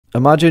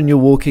Imagine you're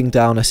walking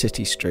down a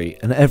city street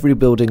and every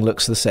building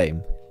looks the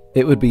same.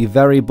 It would be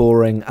very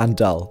boring and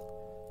dull.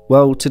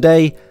 Well,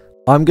 today,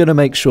 I'm going to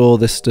make sure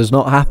this does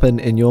not happen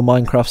in your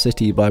Minecraft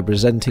city by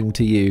presenting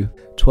to you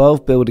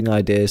 12 building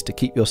ideas to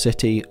keep your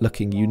city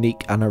looking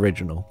unique and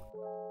original.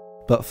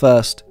 But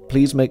first,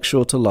 please make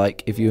sure to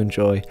like if you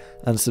enjoy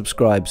and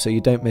subscribe so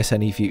you don't miss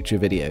any future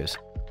videos.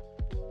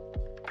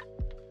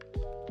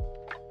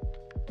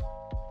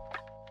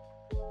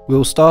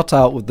 We'll start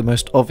out with the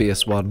most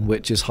obvious one,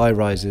 which is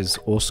high-rises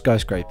or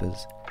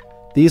skyscrapers.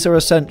 These are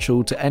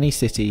essential to any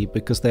city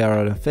because they are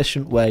an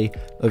efficient way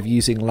of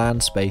using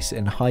land space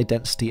in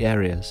high-density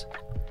areas.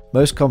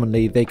 Most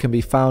commonly, they can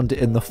be found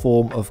in the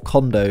form of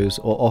condos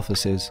or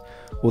offices,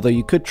 although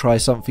you could try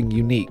something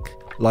unique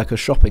like a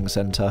shopping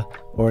centre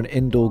or an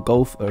indoor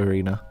golf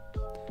arena.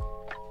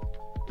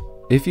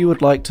 If you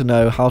would like to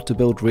know how to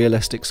build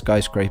realistic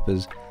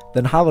skyscrapers,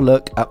 then have a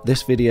look at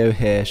this video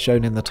here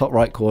shown in the top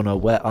right corner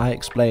where I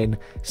explain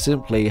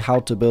simply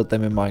how to build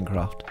them in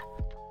Minecraft.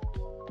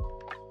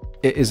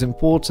 It is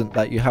important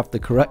that you have the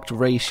correct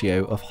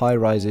ratio of high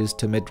rises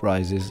to mid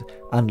rises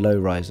and low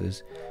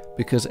rises,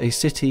 because a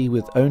city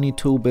with only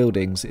tall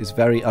buildings is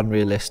very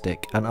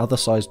unrealistic and other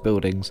sized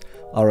buildings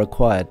are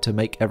required to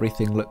make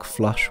everything look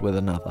flush with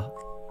another.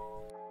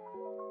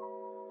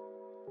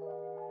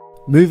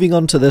 Moving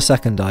on to the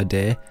second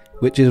idea,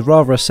 which is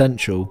rather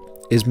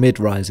essential, is mid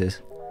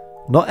rises.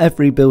 Not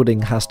every building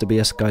has to be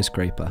a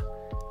skyscraper.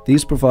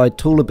 These provide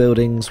taller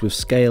buildings with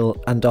scale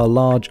and are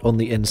large on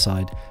the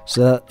inside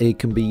so that they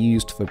can be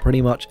used for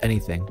pretty much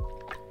anything.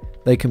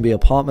 They can be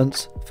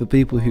apartments for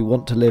people who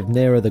want to live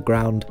nearer the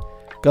ground,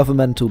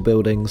 governmental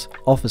buildings,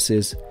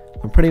 offices,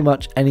 and pretty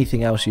much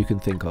anything else you can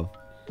think of.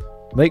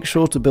 Make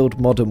sure to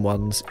build modern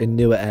ones in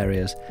newer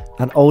areas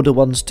and older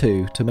ones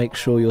too to make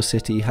sure your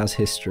city has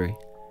history.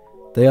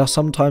 They are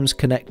sometimes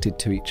connected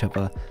to each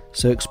other,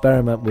 so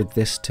experiment with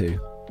this too.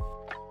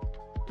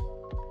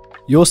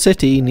 Your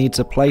city needs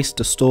a place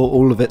to store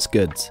all of its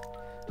goods.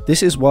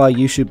 This is why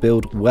you should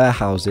build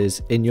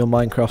warehouses in your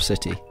Minecraft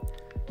city.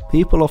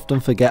 People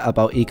often forget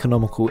about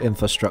economical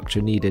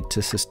infrastructure needed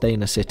to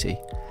sustain a city,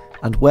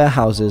 and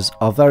warehouses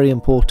are very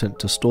important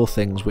to store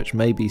things which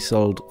may be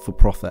sold for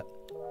profit.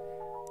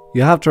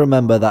 You have to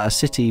remember that a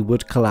city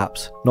would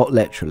collapse, not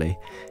literally,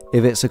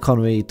 if its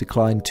economy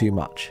declined too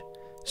much,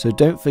 so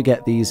don't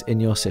forget these in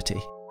your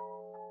city.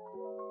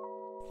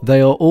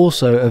 They are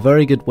also a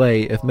very good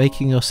way of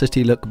making your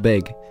city look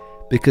big,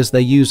 because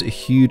they use a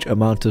huge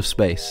amount of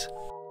space.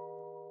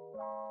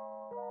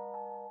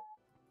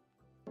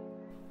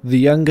 The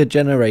younger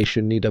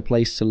generation need a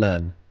place to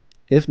learn.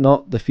 If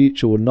not, the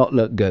future will not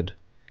look good.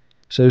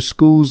 So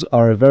schools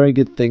are a very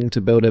good thing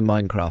to build in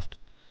Minecraft.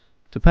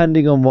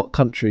 Depending on what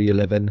country you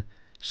live in,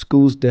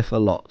 schools differ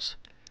lots.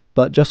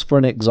 But just for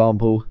an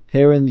example,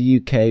 here in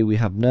the UK we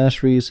have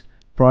nurseries,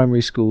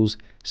 primary schools,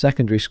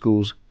 secondary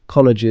schools,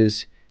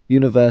 colleges,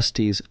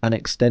 universities and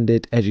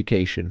extended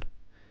education.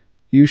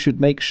 You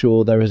should make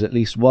sure there is at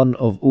least one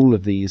of all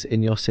of these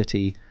in your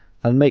city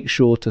and make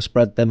sure to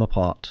spread them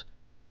apart.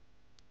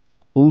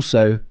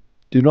 Also,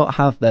 do not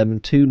have them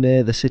too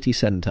near the city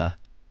centre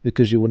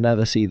because you will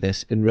never see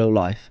this in real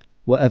life,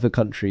 whatever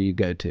country you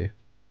go to.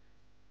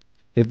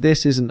 If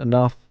this isn't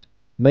enough,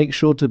 make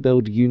sure to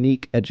build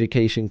unique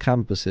education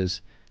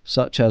campuses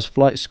such as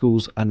flight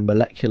schools and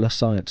molecular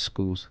science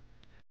schools.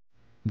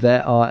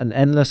 There are an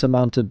endless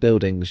amount of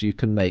buildings you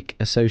can make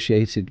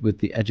associated with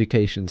the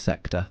education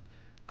sector,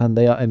 and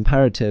they are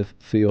imperative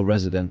for your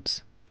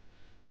residents.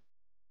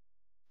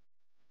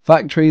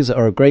 Factories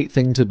are a great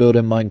thing to build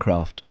in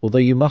Minecraft, although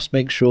you must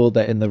make sure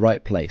they're in the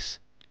right place.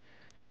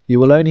 You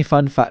will only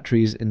find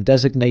factories in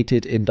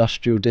designated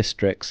industrial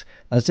districts,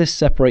 as this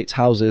separates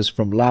houses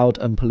from loud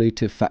and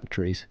pollutive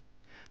factories.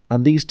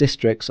 And these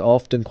districts are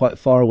often quite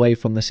far away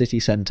from the city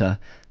centre,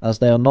 as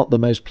they are not the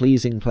most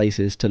pleasing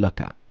places to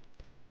look at.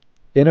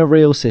 In a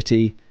real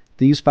city,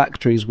 these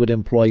factories would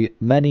employ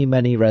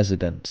many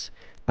residents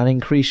and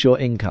increase your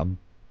income.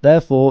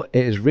 Therefore,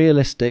 it is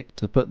realistic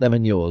to put them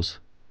in yours.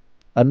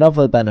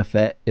 Another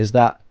benefit is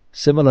that,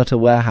 similar to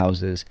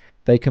warehouses,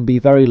 they can be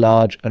very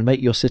large and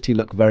make your city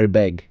look very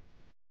big.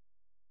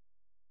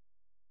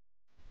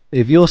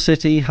 If your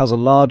city has a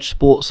large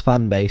sports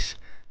fan base,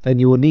 then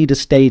you will need a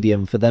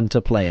stadium for them to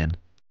play in.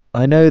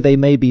 I know they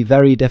may be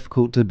very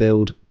difficult to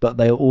build, but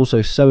they are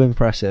also so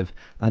impressive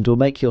and will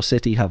make your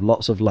city have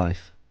lots of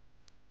life.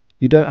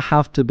 You don't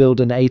have to build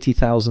an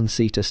 80,000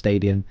 seater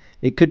stadium,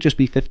 it could just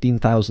be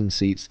 15,000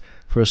 seats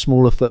for a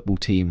smaller football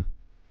team.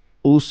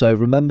 Also,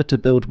 remember to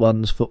build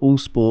ones for all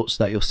sports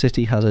that your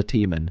city has a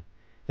team in.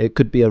 It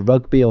could be a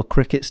rugby or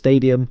cricket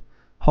stadium,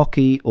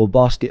 hockey or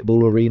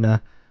basketball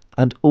arena,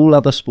 and all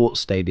other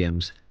sports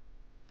stadiums.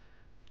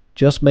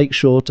 Just make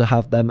sure to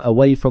have them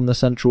away from the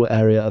central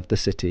area of the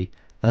city,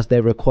 as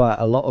they require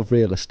a lot of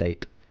real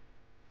estate.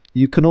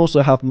 You can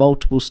also have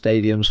multiple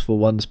stadiums for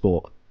one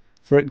sport.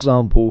 For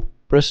example,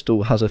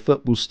 Bristol has a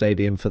football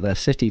stadium for their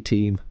city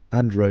team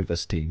and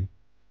Rovers team.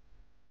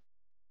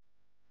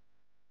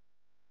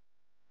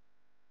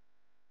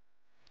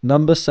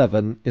 Number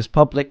 7 is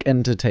public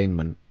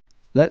entertainment.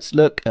 Let's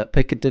look at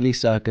Piccadilly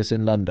Circus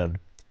in London.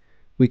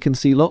 We can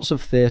see lots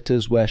of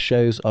theatres where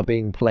shows are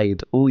being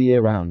played all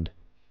year round.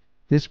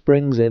 This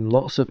brings in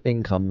lots of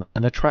income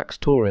and attracts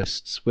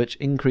tourists, which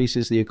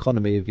increases the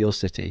economy of your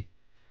city.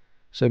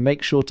 So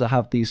make sure to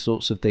have these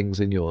sorts of things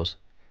in yours.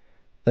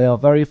 They are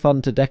very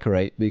fun to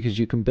decorate because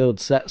you can build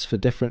sets for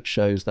different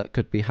shows that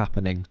could be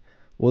happening,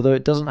 although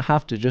it doesn't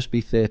have to just be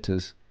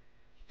theatres.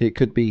 It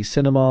could be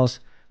cinemas,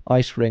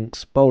 ice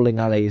rinks, bowling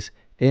alleys,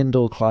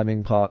 indoor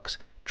climbing parks,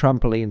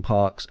 trampoline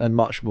parks, and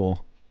much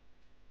more.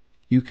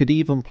 You could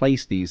even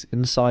place these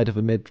inside of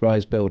a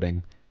mid-rise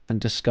building and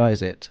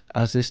disguise it,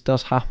 as this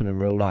does happen in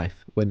real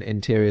life when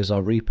interiors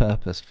are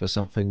repurposed for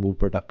something more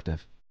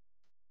productive.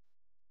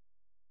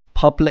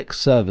 Public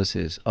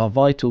services are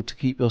vital to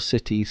keep your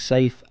city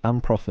safe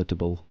and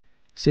profitable.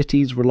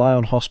 Cities rely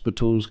on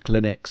hospitals,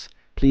 clinics,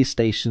 police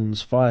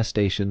stations, fire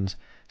stations,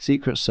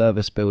 secret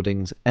service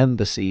buildings,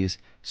 embassies,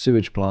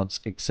 sewage plants,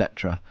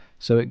 etc.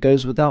 So it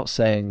goes without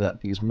saying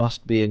that these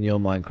must be in your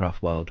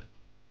Minecraft world.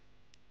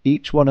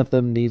 Each one of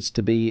them needs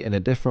to be in a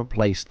different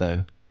place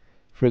though.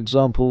 For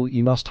example,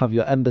 you must have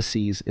your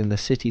embassies in the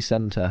city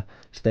centre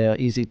so they are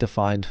easy to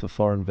find for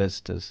foreign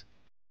visitors.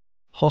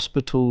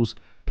 Hospitals,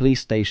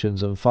 police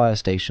stations and fire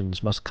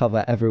stations must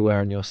cover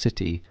everywhere in your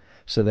city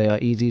so they are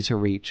easy to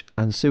reach,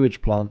 and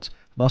sewage plants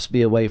must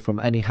be away from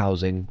any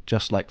housing,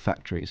 just like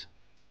factories.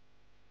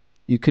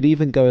 You could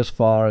even go as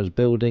far as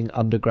building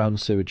underground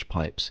sewage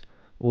pipes,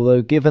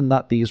 although given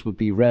that these would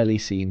be rarely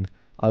seen,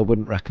 I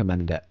wouldn't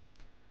recommend it.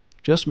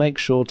 Just make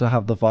sure to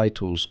have the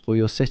vitals, or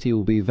your city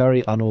will be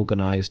very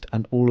unorganized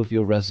and all of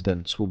your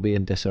residents will be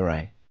in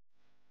disarray.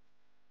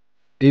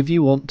 If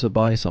you want to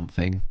buy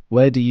something,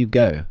 where do you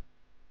go?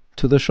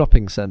 To the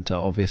shopping centre,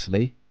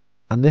 obviously,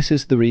 and this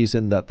is the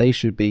reason that they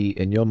should be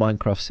in your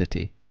Minecraft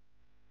city.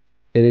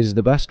 It is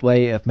the best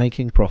way of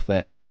making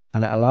profit,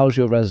 and it allows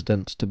your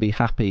residents to be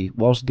happy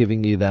whilst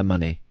giving you their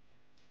money.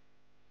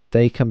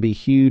 They can be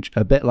huge,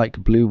 a bit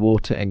like Blue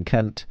Water in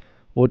Kent,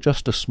 or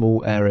just a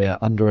small area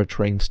under a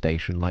train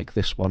station like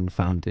this one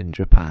found in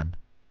Japan.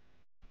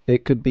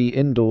 It could be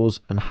indoors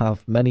and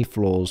have many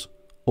floors,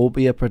 or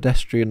be a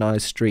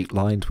pedestrianised street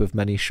lined with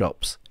many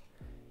shops.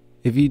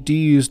 If you do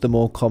use the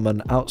more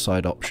common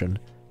outside option,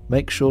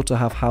 make sure to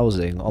have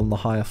housing on the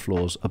higher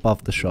floors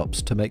above the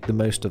shops to make the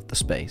most of the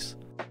space.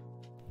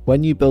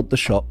 When you build the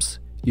shops,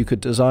 you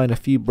could design a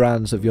few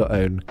brands of your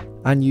own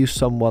and use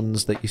some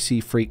ones that you see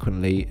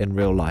frequently in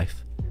real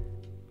life.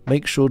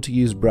 Make sure to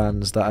use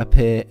brands that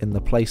appear in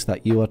the place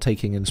that you are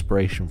taking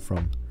inspiration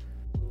from.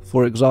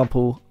 For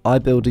example, I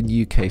build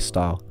in UK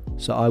style,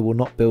 so I will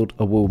not build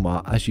a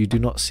Walmart as you do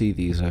not see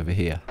these over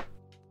here.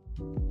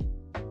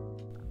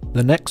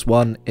 The next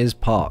one is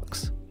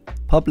parks.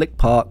 Public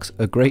parks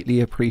are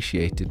greatly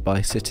appreciated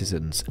by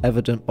citizens,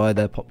 evident by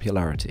their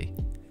popularity.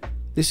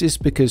 This is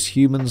because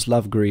humans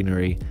love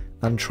greenery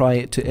and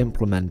try to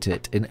implement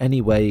it in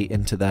any way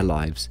into their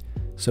lives,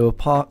 so a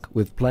park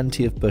with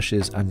plenty of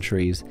bushes and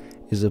trees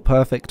is a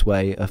perfect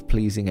way of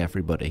pleasing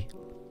everybody.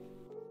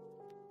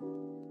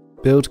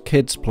 Build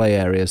kids' play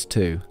areas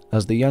too,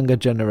 as the younger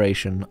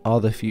generation are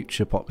the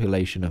future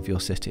population of your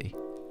city.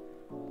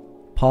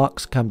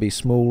 Parks can be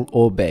small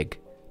or big,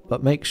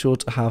 but make sure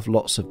to have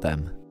lots of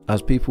them,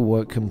 as people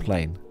won't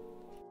complain.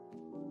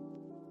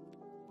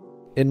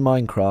 In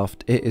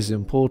Minecraft, it is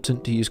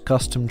important to use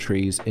custom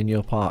trees in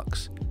your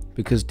parks,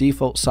 because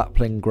default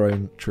sapling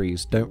grown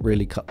trees don't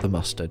really cut the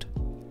mustard.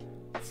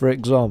 For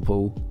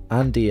example,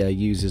 Andia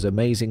uses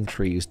amazing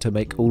trees to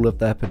make all of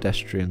their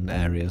pedestrian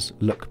areas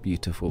look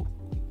beautiful.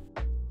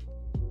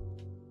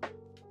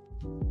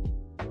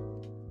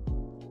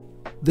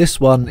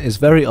 This one is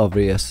very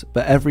obvious,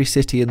 but every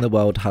city in the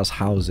world has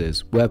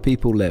houses where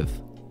people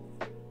live.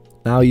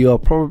 Now you are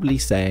probably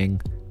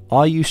saying,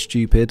 are you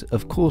stupid?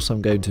 Of course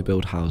I'm going to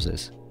build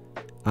houses.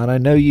 And I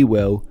know you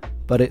will,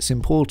 but it's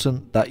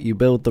important that you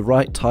build the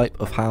right type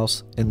of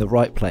house in the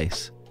right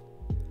place.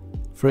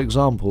 For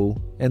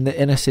example, in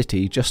the inner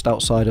city just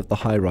outside of the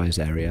high-rise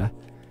area,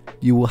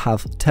 you will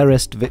have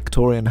terraced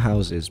Victorian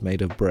houses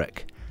made of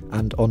brick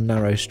and on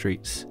narrow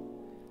streets.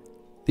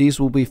 These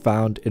will be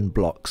found in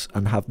blocks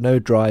and have no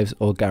drives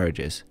or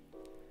garages.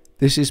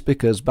 This is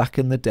because back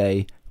in the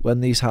day,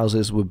 when these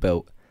houses were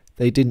built,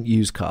 they didn't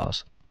use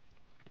cars.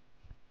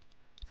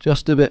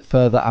 Just a bit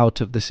further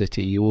out of the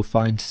city you will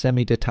find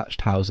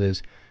semi-detached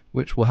houses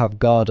which will have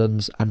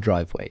gardens and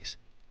driveways.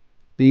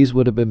 These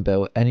would have been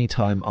built any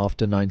time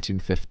after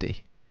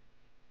 1950.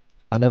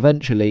 And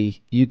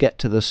eventually you get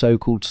to the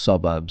so-called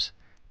suburbs,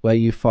 where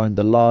you find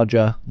the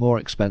larger, more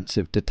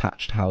expensive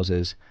detached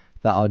houses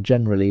that are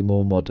generally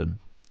more modern.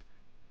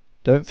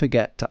 Don't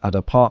forget to add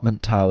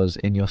apartment towers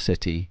in your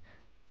city,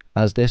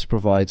 as this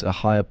provides a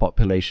higher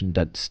population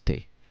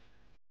density.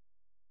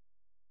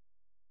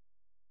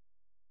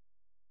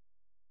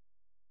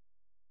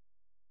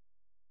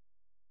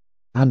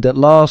 And at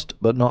last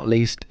but not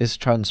least is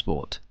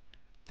transport.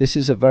 This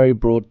is a very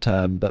broad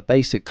term, but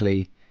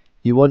basically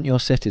you want your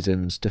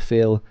citizens to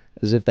feel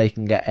as if they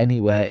can get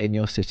anywhere in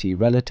your city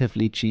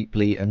relatively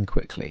cheaply and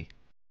quickly.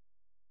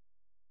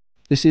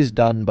 This is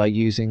done by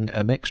using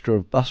a mixture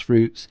of bus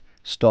routes,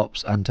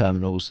 stops and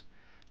terminals,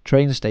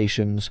 train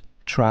stations,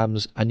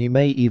 trams, and you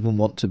may even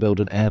want to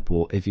build an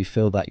airport if you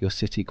feel that your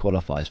city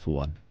qualifies for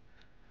one.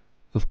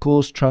 Of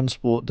course,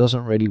 transport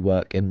doesn't really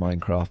work in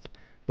Minecraft,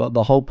 but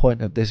the whole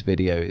point of this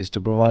video is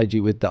to provide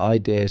you with the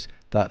ideas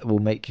that will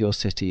make your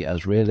city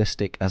as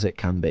realistic as it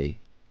can be.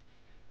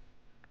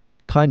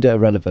 Kinda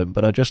irrelevant,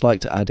 but I'd just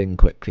like to add in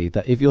quickly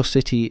that if your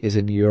city is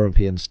in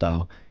European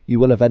style, you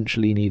will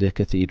eventually need a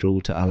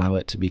cathedral to allow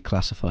it to be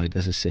classified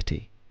as a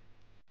city.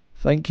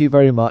 Thank you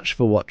very much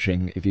for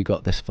watching if you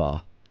got this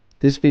far.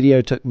 This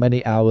video took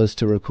many hours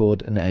to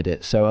record and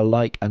edit, so a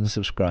like and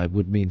subscribe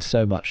would mean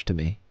so much to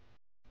me.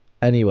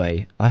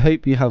 Anyway, I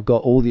hope you have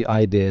got all the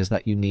ideas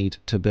that you need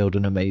to build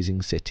an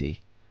amazing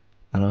city,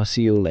 and I'll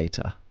see you all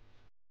later.